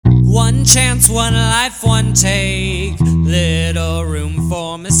One chance, one life, one take. Little room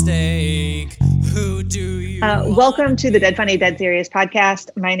for mistake. Who do you Welcome to the Dead Funny, Dead Serious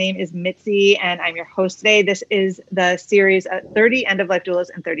podcast. My name is Mitzi, and I'm your host today. This is the series 30 End-of-Life Doulas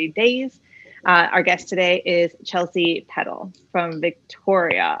in 30 Days. Our guest today is Chelsea Peddle from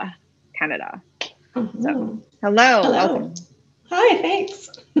Victoria, Canada. Mm-hmm. So, hello. Welcome. Hi, thanks.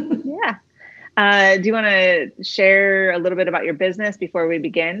 Yeah. Do you want to share a little bit about your business before we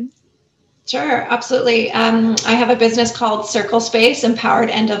begin? Sure, absolutely. I have a business called Circle Space,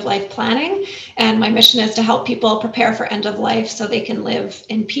 Empowered End-of-Life Planning, and my mission is to help people prepare for end of life so they can live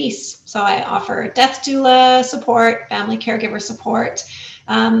in peace. So I offer death doula support, family caregiver support,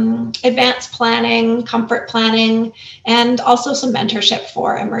 advanced planning, comfort planning, and also some mentorship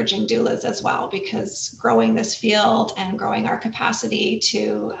for emerging doulas as well, because growing this field and growing our capacity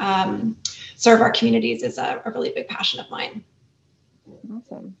to serve our communities is a really big passion of mine.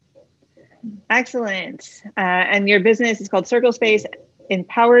 Awesome. Excellent. And your business is called Circle Space,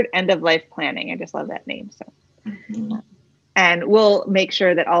 Empowered End-of-Life Planning. I just love that name. So, And we'll make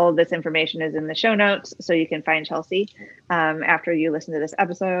sure that all of this information is in the show notes so you can find Chelsea. After you listen to this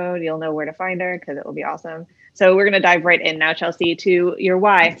episode, you'll know where to find her because it will be awesome. So we're going to dive right in now, Chelsea, to your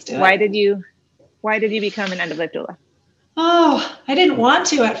why. Why did you become an end-of-life doula? Oh, I didn't want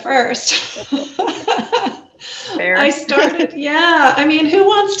to at first. Fair. I started, I mean, who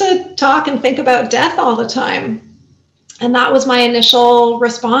wants to talk and think about death all the time? And that was my initial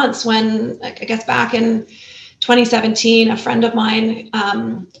response when, I guess back in 2017, a friend of mine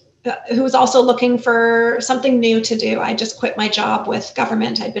who was also looking for something new to do. I just quit my job with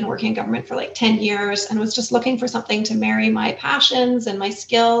government. I'd been working in government for like 10 years and was just looking for something to marry my passions and my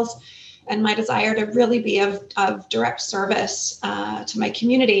skills and my desire to really be of direct service to my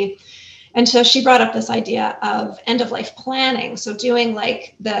community. And so she brought up this idea of end-of-life planning. So doing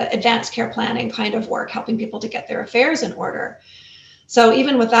like the advanced care planning kind of work, helping people to get their affairs in order. So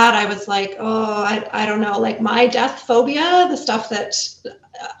even with that, I was like, I don't know, like my death phobia, the stuff that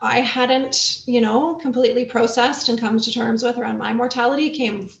I hadn't, completely processed and come to terms with around my mortality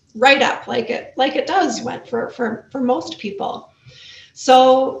came right up like it does went for most people.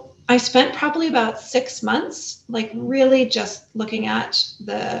 So I spent probably about 6 months, like really just looking at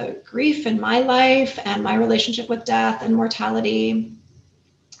the grief in my life and my relationship with death and mortality,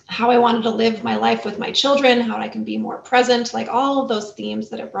 how I wanted to live my life with my children, how I can be more present, like all of those themes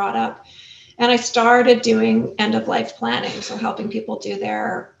that it brought up. And I started doing end-of-life planning, so helping people do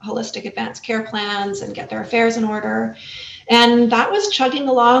their holistic advanced care plans and get their affairs in order. And that was chugging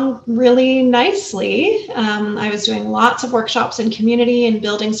along really nicely. I was doing lots of workshops in community and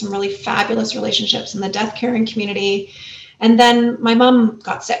building some really fabulous relationships in the death caring community. And then my mom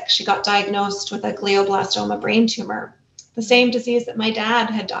got sick. She got diagnosed with a glioblastoma brain tumor, the same disease that my dad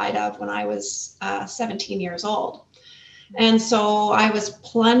had died of when I was 17 years old. And so I was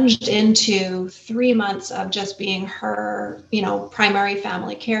plunged into 3 months of just being her, primary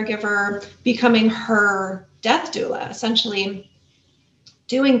family caregiver, becoming her death doula, essentially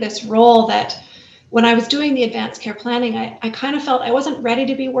doing this role that when I was doing the advanced care planning, I kind of felt I wasn't ready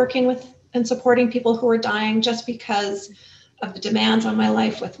to be working with and supporting people who were dying just because of the demands on my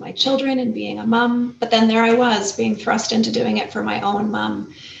life with my children and being a mom. But then there I was being thrust into doing it for my own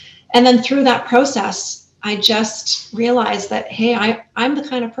mom. And then through that process, I just realized that, hey, I'm the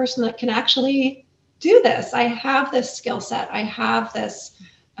kind of person that can actually do this. I have this skill set. I have this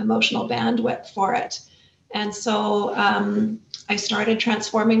emotional bandwidth for it. And so I started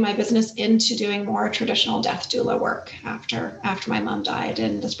transforming my business into doing more traditional death doula work after my mom died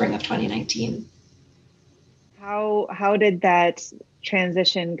in the spring of 2019. How did that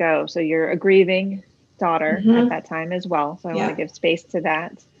transition go? So you're a grieving daughter at that time as well. So I want to give space to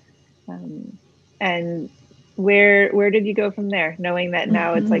that. And where did you go from there? Knowing that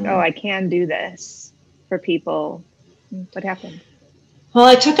now it's like, I can do this for people. What happened? Well,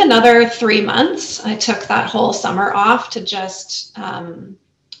 I took another 3 months. I took that whole summer off to just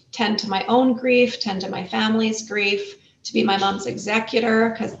tend to my own grief, tend to my family's grief, to be my mom's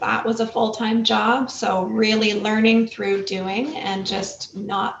executor, because that was a full-time job. So really learning through doing and just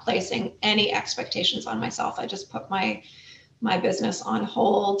not placing any expectations on myself. I just put my business on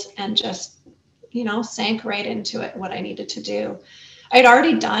hold and just, sank right into it, what I needed to do. I'd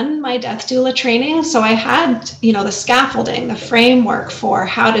already done my death doula training. So I had, the scaffolding, the framework for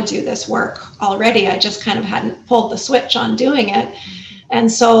how to do this work already. I just kind of hadn't pulled the switch on doing it. And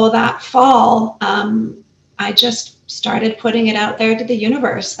so that fall, I just started putting it out there to the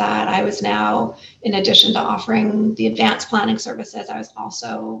universe that I was now, in addition to offering the advanced planning services, I was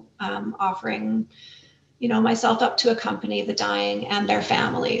also offering myself up to accompany the dying and their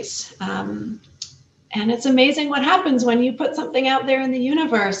families. And it's amazing what happens when you put something out there in the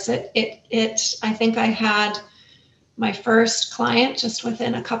universe. I think I had my first client just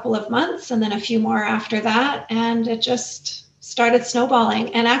within a couple of months, and then a few more after that. And it just started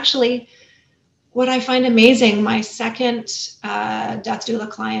snowballing. And actually, what I find amazing, my second death doula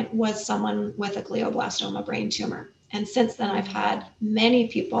client was someone with a glioblastoma brain tumor. And since then, I've had many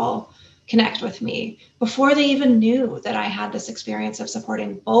people connect with me before they even knew that I had this experience of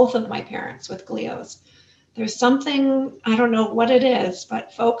supporting both of my parents with glios. There's something, I don't know what it is,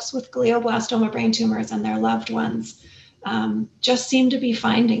 but folks with glioblastoma brain tumors and their loved ones just seem to be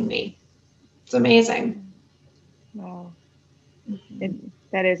finding me. It's amazing. Wow.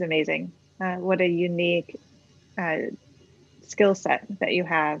 That is amazing. What a unique skill set that you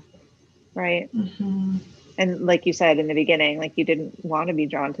have, right? Mm-hmm. And like you said in the beginning, like you didn't want to be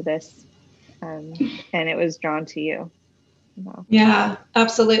drawn to this, and it was drawn to you. Wow. Yeah,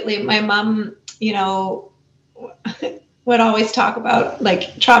 absolutely. My mom, would always talk about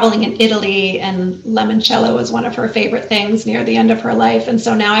like traveling in Italy, and limoncello was one of her favorite things near the end of her life. And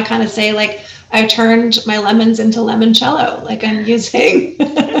so now I kind of say, like, I turned my lemons into limoncello. Like I'm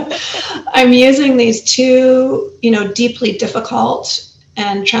using these two, deeply difficult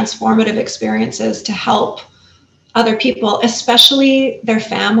and transformative experiences to help other people, especially their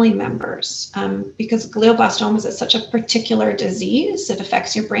family members, because glioblastoma is such a particular disease. It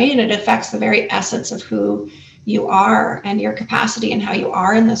affects your brain. It affects the very essence of who you are and your capacity and how you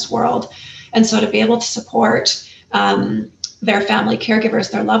are in this world. And so to be able to support their family caregivers,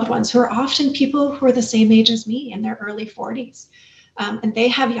 their loved ones, who are often people who are the same age as me in their early 40s, and they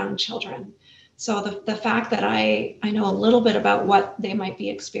have young children. So the fact that I know a little bit about what they might be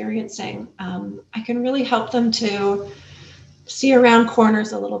experiencing, I can really help them to see around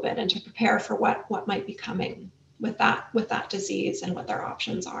corners a little bit and to prepare for what might be coming with that disease and what their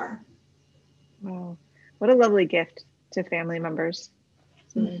options are. Wow. What a lovely gift to family members.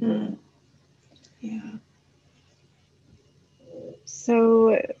 Mm-hmm. Yeah.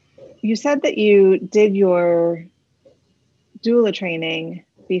 So you said that you did your doula training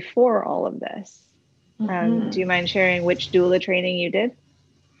before all of this. Mm-hmm. Do you mind sharing which doula training you did?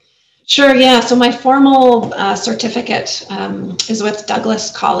 Sure, yeah. So my formal certificate is with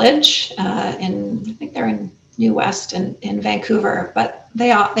Douglas College I think they're in New West in Vancouver, but they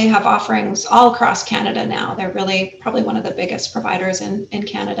have offerings all across Canada now. They're really probably one of the biggest providers in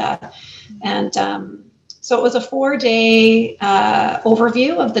Canada. And so it was a 4-day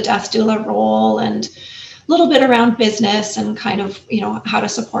overview of the death doula role and a little bit around business and kind of, how to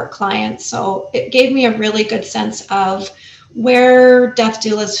support clients. So it gave me a really good sense of where death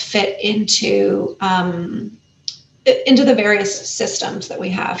doulas fit into the various systems that we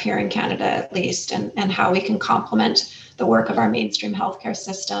have here in Canada, at least, and how we can complement the work of our mainstream healthcare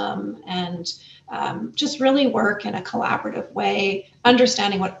system and just really work in a collaborative way,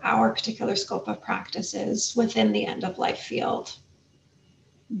 understanding what our particular scope of practice is within the end of life field.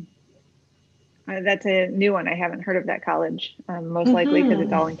 That's a new one. I haven't heard of that college, most likely because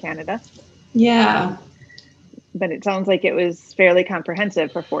it's all in Canada. Yeah. But it sounds like it was fairly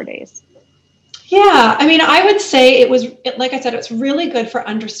comprehensive for 4 days. Yeah, I mean, I would say like I said, it's really good for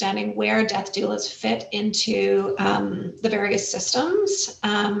understanding where death doulas fit into the various systems.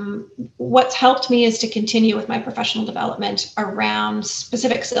 What's helped me is to continue with my professional development around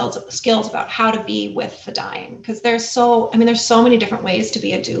specific skills about how to be with the dying, because there's so many different ways to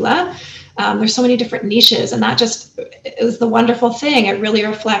be a doula. There's so many different niches, and that it was the wonderful thing. It really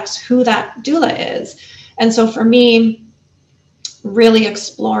reflects who that doula is. And so for me, really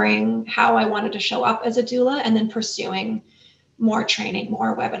exploring how I wanted to show up as a doula and then pursuing more training,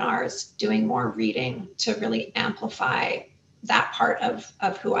 more webinars, doing more reading to really amplify that part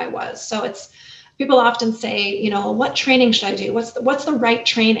of who I was. So people often say, what training should I do? What's the right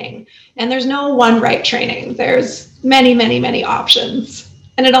training? And there's no one right training. There's many, many, many options.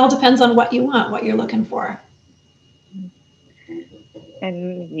 And it all depends on what you want, what you're looking for.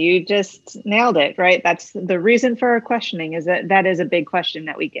 And you just nailed it, right? That's the reason for our questioning, is that is a big question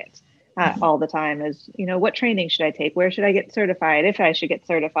that we get all the time is, what training should I take? Where should I get certified, if I should get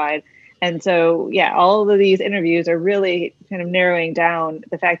certified? And so, yeah, all of these interviews are really kind of narrowing down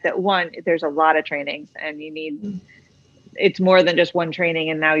the fact that, one, there's a lot of trainings and it's more than just one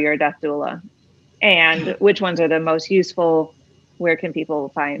training and now you're a death doula. And which ones are the most useful? Where can people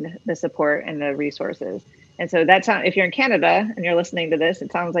find the support and the resources? And so if you're in Canada and you're listening to this,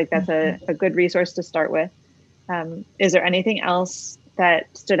 it sounds like that's a good resource to start with. Is there anything else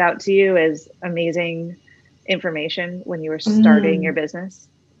that stood out to you as amazing information when you were starting your business?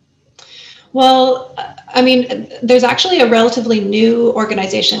 Well, I mean, there's actually a relatively new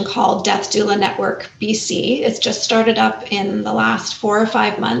organization called Death Doula Network BC. It's just started up in the last 4 or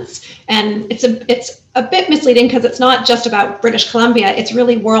 5 months, and it's a bit misleading because it's not just about British Columbia. It's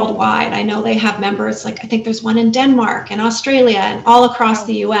really worldwide. I know they have members, like I think there's one in Denmark and Australia and all across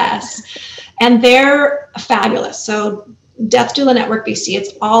the US, and they're fabulous. So Death Doula Network BC,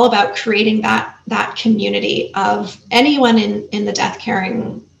 it's all about creating that community of anyone in the death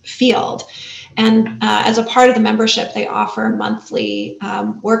caring field. And as a part of the membership, they offer monthly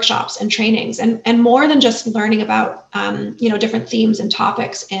workshops and trainings, and more than just learning about different themes and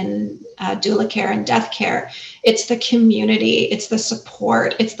topics in doula care and death care. It's the community, it's the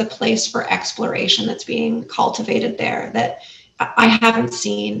support, it's the place for exploration that's being cultivated there that I haven't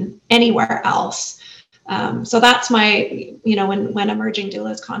seen anywhere else. So that's my, when emerging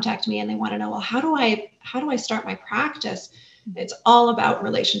doulas contact me and they want to know, well, how do I start my practice? It's all about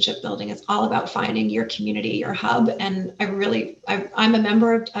relationship building. It's all about finding your community, your hub. And I'm a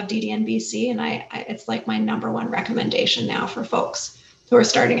member of DDNBC, and it's like my number one recommendation now for folks who are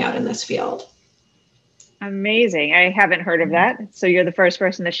starting out in this field. Amazing. I haven't heard of that. So you're the first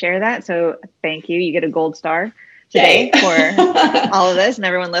person to share that. So thank you. You get a gold star today for all of this, and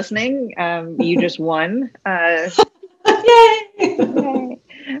everyone listening. You just won. Yay!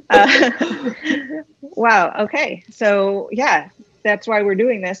 Wow. Okay. So yeah, that's why we're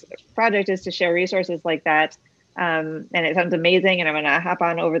doing this project, is to share resources like that. And it sounds amazing. And I'm going to hop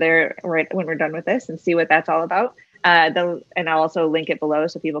on over there right when we're done with this and see what that's all about. And I'll also link it below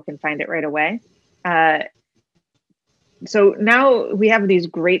so people can find it right away. So now we have these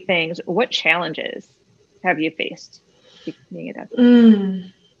great things. What challenges have you faced being a death?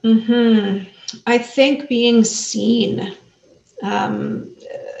 I think being seen.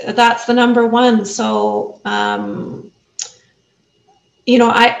 That's the number one. So, I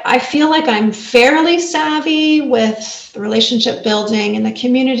feel like I'm fairly savvy with relationship building in the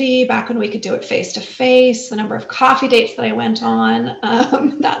community. Back when we could do it face to face, the number of coffee dates that I went on,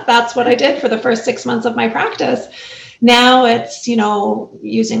 that's what I did for the first 6 months of my practice. Now it's,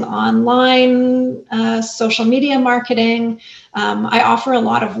 using online social media marketing. I offer a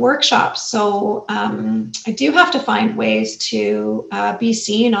lot of workshops. So I do have to find ways to be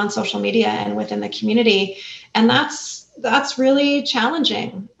seen on social media and within the community. And that's really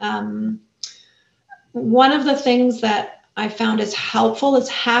challenging. One of the things that I found is helpful is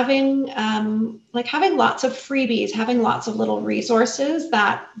having lots of freebies, having lots of little resources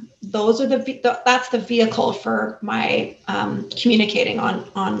that's the vehicle for my communicating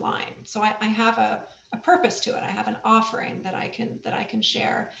online. So I have a purpose to it. I have an offering that I can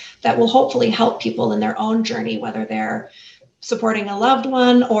share that will hopefully help people in their own journey, whether they're supporting a loved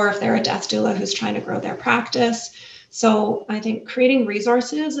one or if they're a death doula who's trying to grow their practice. So I think creating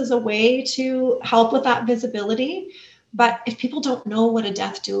resources is a way to help with that visibility. But if people don't know what a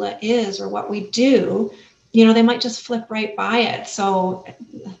death doula is or what we do, they might just flip right by it. So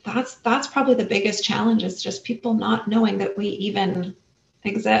that's probably the biggest challenge, is just people not knowing that we even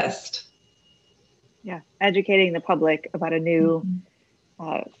exist. Yeah, educating the public about a new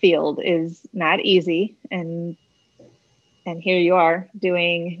field is not easy, and here you are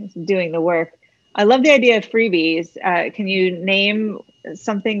doing the work. I love the idea of freebies. Can you name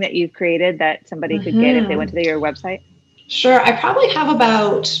something that you've created that somebody could get if they went to your website? Sure. I probably have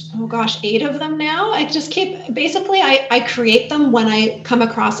about, 8 of them now. I just I create them when I come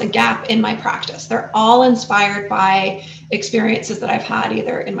across a gap in my practice. They're all inspired by experiences that I've had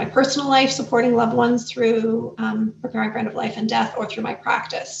either in my personal life, supporting loved ones through preparing for end of life and death, or through my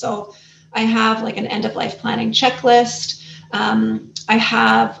practice. So I have like an end of life planning checklist. I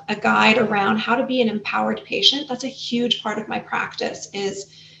have a guide around how to be an empowered patient. That's a huge part of my practice, is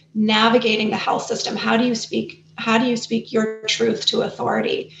navigating the health system. How do you speak your truth to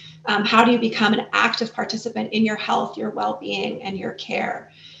authority? How do you become an active participant in your health, your well-being, and your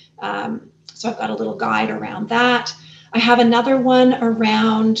care? So I've got a little guide around that. I have another one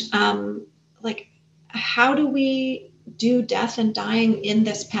around how do we do death and dying in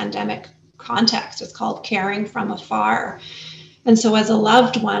this pandemic context? It's called Caring from Afar. And so as a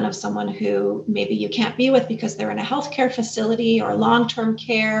loved one of someone who maybe you can't be with because they're in a healthcare facility or long-term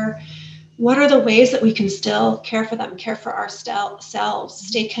care, what are the ways that we can still care for them, care for ourselves,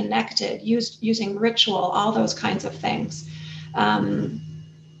 stay connected, using ritual, all those kinds of things. And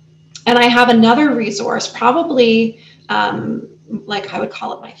I have another resource, probably I would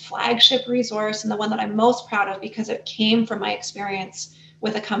call it my flagship resource, and the one that I'm most proud of because it came from my experience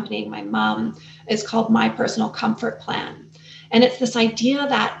with accompanying my mom, is called My Personal Comfort Plan. And it's this idea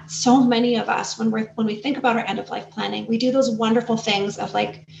that so many of us, when we think about our end of life planning, we do those wonderful things of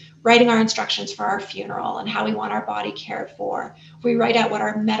writing our instructions for our funeral and how we want our body cared for. We write out what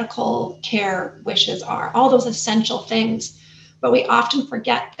our medical care wishes are, all those essential things. But we often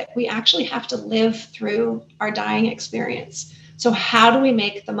forget that we actually have to live through our dying experience. So how do we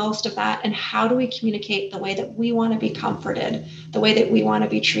make the most of that? And how do we communicate the way that we want to be comforted, the way that we want to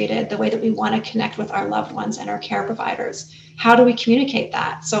be treated, the way that we want to connect with our loved ones and our care providers? How do we communicate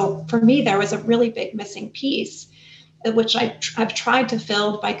that? So for me, there was a really big missing piece, which I've tried to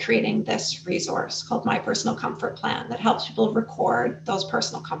fill by creating this resource called My Personal Comfort Plan that helps people record those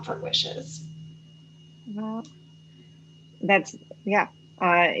personal comfort wishes. Well, that's, yeah.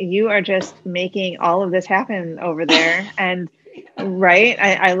 You are just making all of this happen over there. And right,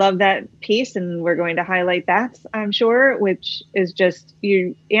 I love that piece, and we're going to highlight that, I'm sure, which is just,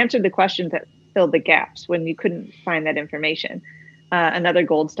 you answered the questions that filled the gaps when you couldn't find that information. Another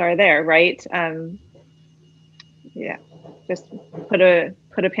gold star there, right? Yeah, just put a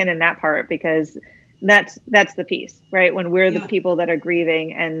pin in that part, because that's the piece, right? When we're the people that are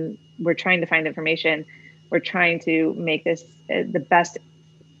grieving and we're trying to find information, we're trying to make this the best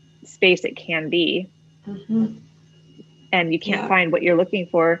space it can be. Mm-hmm. And you can't find what you're looking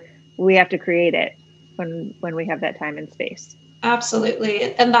for. We have to create it when we have that time and space.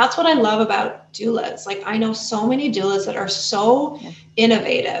 Absolutely. And that's what I love about doulas. Like, I know so many doulas that are so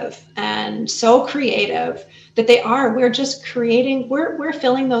innovative and so creative that we're just creating, we're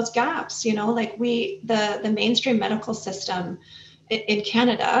filling those gaps, you know, like the mainstream medical system in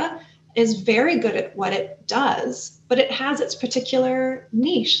Canada is very good at what it does, but it has its particular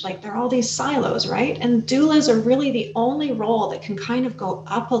niche. Like, there are all these silos, right? And doulas are really the only role that can kind of go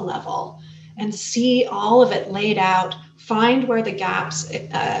up a level and see all of it laid out, find where the gaps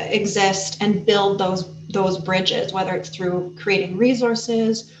exist, and build those bridges, whether it's through creating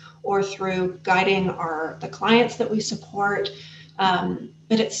resources or through guiding the clients that we support. But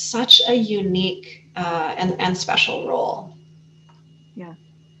it's such a unique and special role. Yeah.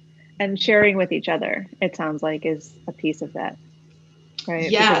 And sharing with each other, it sounds like, is a piece of that,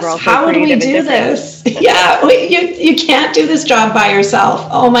 right? Yes. How would we do this? Yeah. You can't do this job by yourself.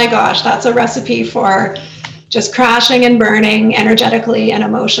 Oh my gosh. That's a recipe for just crashing and burning energetically and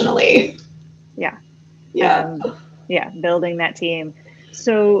emotionally. Yeah. Yeah. Building that team.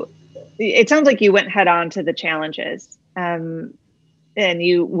 So it sounds like you went head on to the challenges, and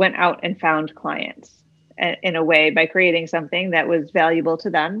you went out and found clients in a way by creating something that was valuable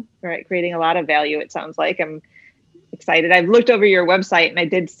to them, right? Creating a lot of value, it sounds like. I'm excited. I've looked over your website and I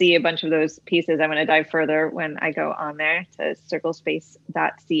did see a bunch of those pieces. I'm going to dive further when I go on there to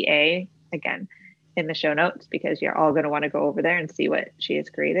circlespace.ca, again, in the show notes, because you're all going to want to go over there and see what she has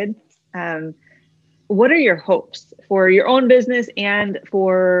created. What are your hopes for your own business and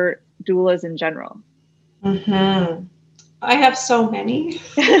for doulas in general? Mm-hmm. I have so many.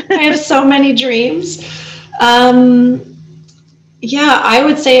 I have so many dreams. I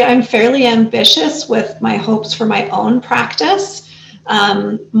would say I'm fairly ambitious with my hopes for my own practice.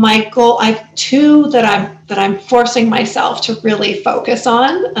 My goal, I have two that I'm forcing myself to really focus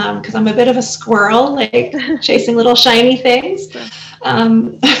on, because I'm a bit of a squirrel, like chasing little shiny things.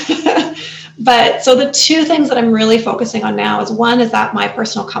 But so the two things that I'm really focusing on now is, one is that My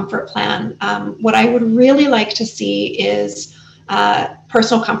Personal Comfort Plan. What I would really like to see is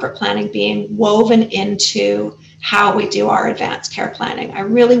personal comfort planning being woven into how we do our advanced care planning. I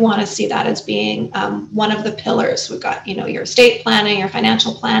really want to see that as being one of the pillars. We've got, your estate planning, your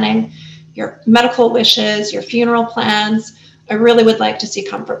financial planning, your medical wishes, your funeral plans. I really would like to see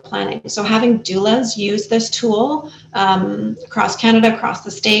comfort planning. So having doulas use this tool across Canada, across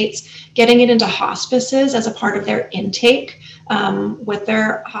the States, getting it into hospices as a part of their intake with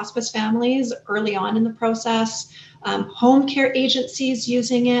their hospice families early on in the process, home care agencies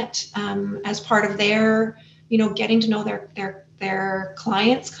using it as part of their, getting to know their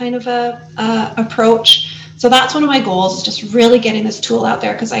clients kind of a approach. So that's one of my goals, is just really getting this tool out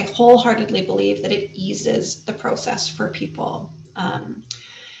there, because I wholeheartedly believe that it eases the process for people. And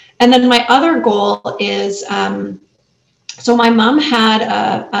then my other goal is, so my mom had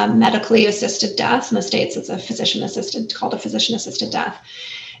a medically assisted death. In the States, it's called a physician-assisted death.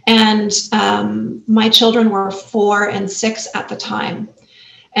 And my children were 4 and 6 at the time.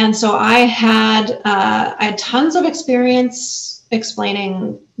 And so I had tons of experience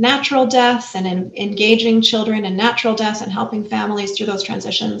explaining natural death and engaging children in natural death and helping families through those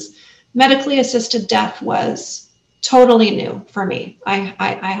transitions. Medically assisted death was totally new for me. I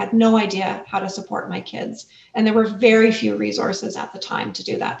had no idea how to support my kids. And there were very few resources at the time to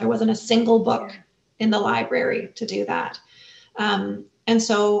do that. There wasn't a single book in the library to do that. And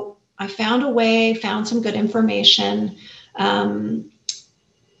so I found some good information.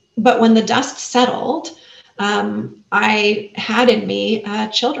 But when the dust settled, I had in me a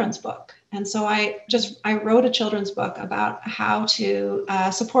children's book. And so I wrote a children's book about how to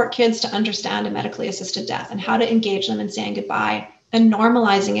support kids to understand a medically assisted death and how to engage them in saying goodbye and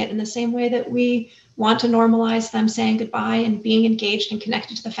normalizing it in the same way that we want to normalize them saying goodbye and being engaged and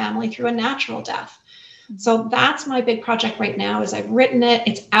connected to the family through a natural death. So that's my big project right now. Is I've written it,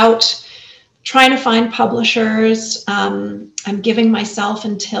 it's out, trying to find publishers. I'm giving myself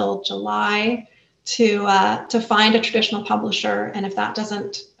until July to find a traditional publisher. And if that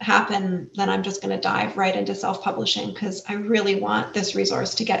doesn't happen, then I'm just going to dive right into self-publishing, because I really want this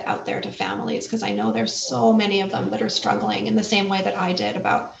resource to get out there to families, because I know there's so many of them that are struggling in the same way that I did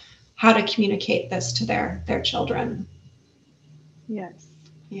about how to communicate this to their children. Yes.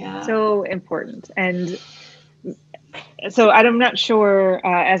 Yeah. So important. And so I'm not sure,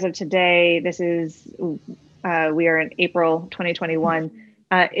 as of today, this is, we are in April 2021.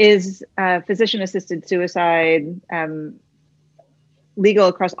 Is physician-assisted suicide legal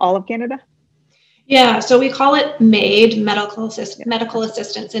across all of Canada? Yeah, so we call it MAID, medical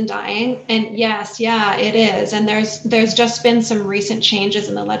assistance in dying. And yes, yeah, it is. And there's just been some recent changes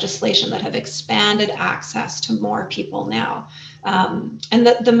in the legislation that have expanded access to more people now. And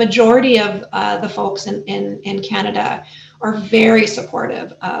the majority of the folks in Canada are very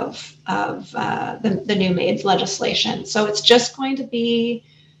supportive of the new MAID legislation. So it's just going to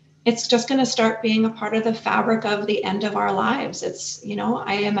start being a part of the fabric of the end of our lives. It's,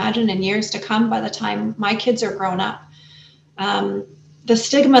 I imagine in years to come, by the time my kids are grown up, the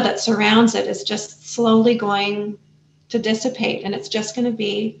stigma that surrounds it is just slowly going to dissipate. And it's just going to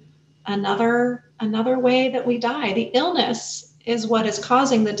be another way that we die. The illness is what is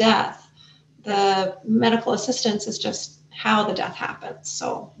causing the death. The medical assistance is just how the death happens.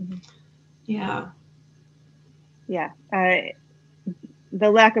 So, yeah. Yeah. The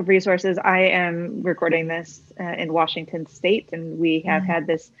lack of resources. I am recording this in Washington State, and we have had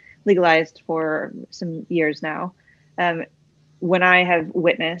this legalized for some years now. When I have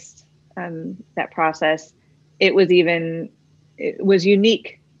witnessed that process, it was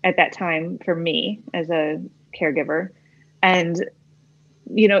unique at that time for me as a caregiver. And,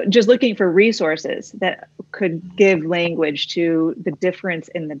 just looking for resources that could give language to the difference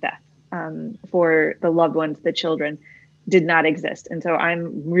in the death for the loved ones, the children, did not exist. And so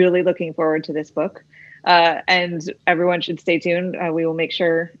I'm really looking forward to this book. And everyone should stay tuned. We will make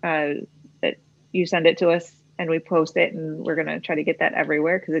sure that you send it to us and we post it, and we're going to try to get that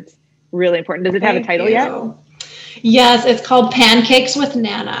everywhere because it's really important. Does it have a title yet? Yes, it's called Pancakes with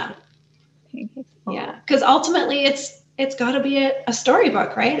Nana. Pancakes. Yeah, because ultimately it's got to be a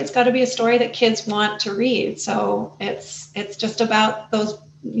storybook, right? It's got to be a story that kids want to read. So it's just about those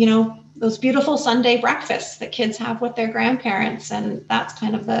beautiful Sunday breakfasts that kids have with their grandparents. And that's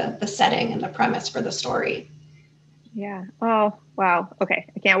kind of the setting and the premise for the story. Yeah. Oh, wow. Okay.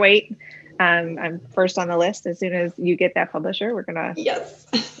 I can't wait. I'm first on the list. As soon as you get that publisher, we're going to, yes.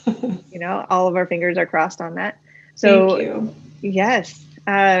 All of our fingers are crossed on that. So thank you. Yes.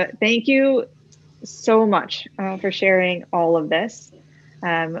 Thank you so much for sharing all of this.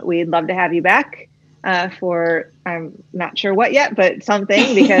 We'd love to have you back for, I'm not sure what yet, but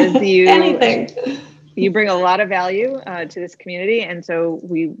something, because you bring a lot of value to this community. And so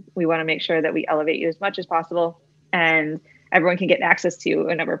we want to make sure that we elevate you as much as possible and everyone can get access to you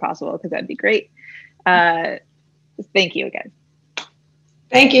whenever possible, because that'd be great. Thank you again.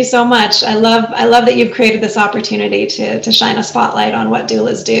 Thank you so much. I love that you've created this opportunity to shine a spotlight on what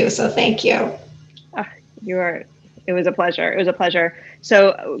doulas do. So thank you. It was a pleasure. It was a pleasure.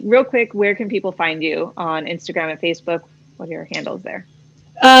 So real quick, where can people find you on Instagram and Facebook? What are your handles there?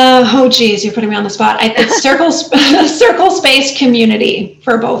 Oh, geez, you're putting me on the spot. It's Circle Space Community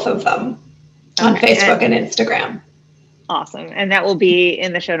for both of them on Facebook and Instagram. Awesome. And that will be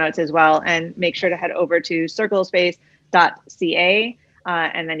in the show notes as well. And make sure to head over to circlespace.ca.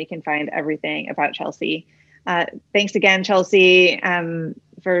 And then you can find everything about Chelsea. Thanks again, Chelsea,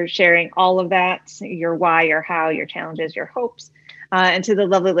 for sharing all of that, your why, your how, your challenges, your hopes. And to the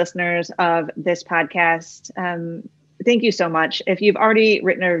lovely listeners of this podcast, thank you so much. If you've already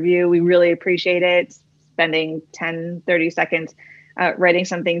written a review, we really appreciate it. Spending 10, 30 seconds writing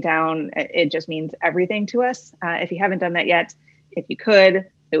something down, it just means everything to us. If you haven't done that yet, if you could,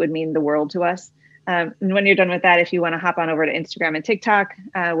 it would mean the world to us. And when you're done with that, if you want to hop on over to Instagram and TikTok,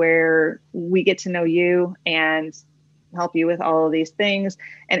 where we get to know you and help you with all of these things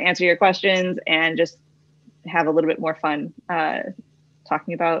and answer your questions and just have a little bit more fun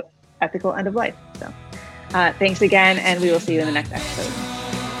talking about ethical end of life. So thanks again, and we will see you in the next episode.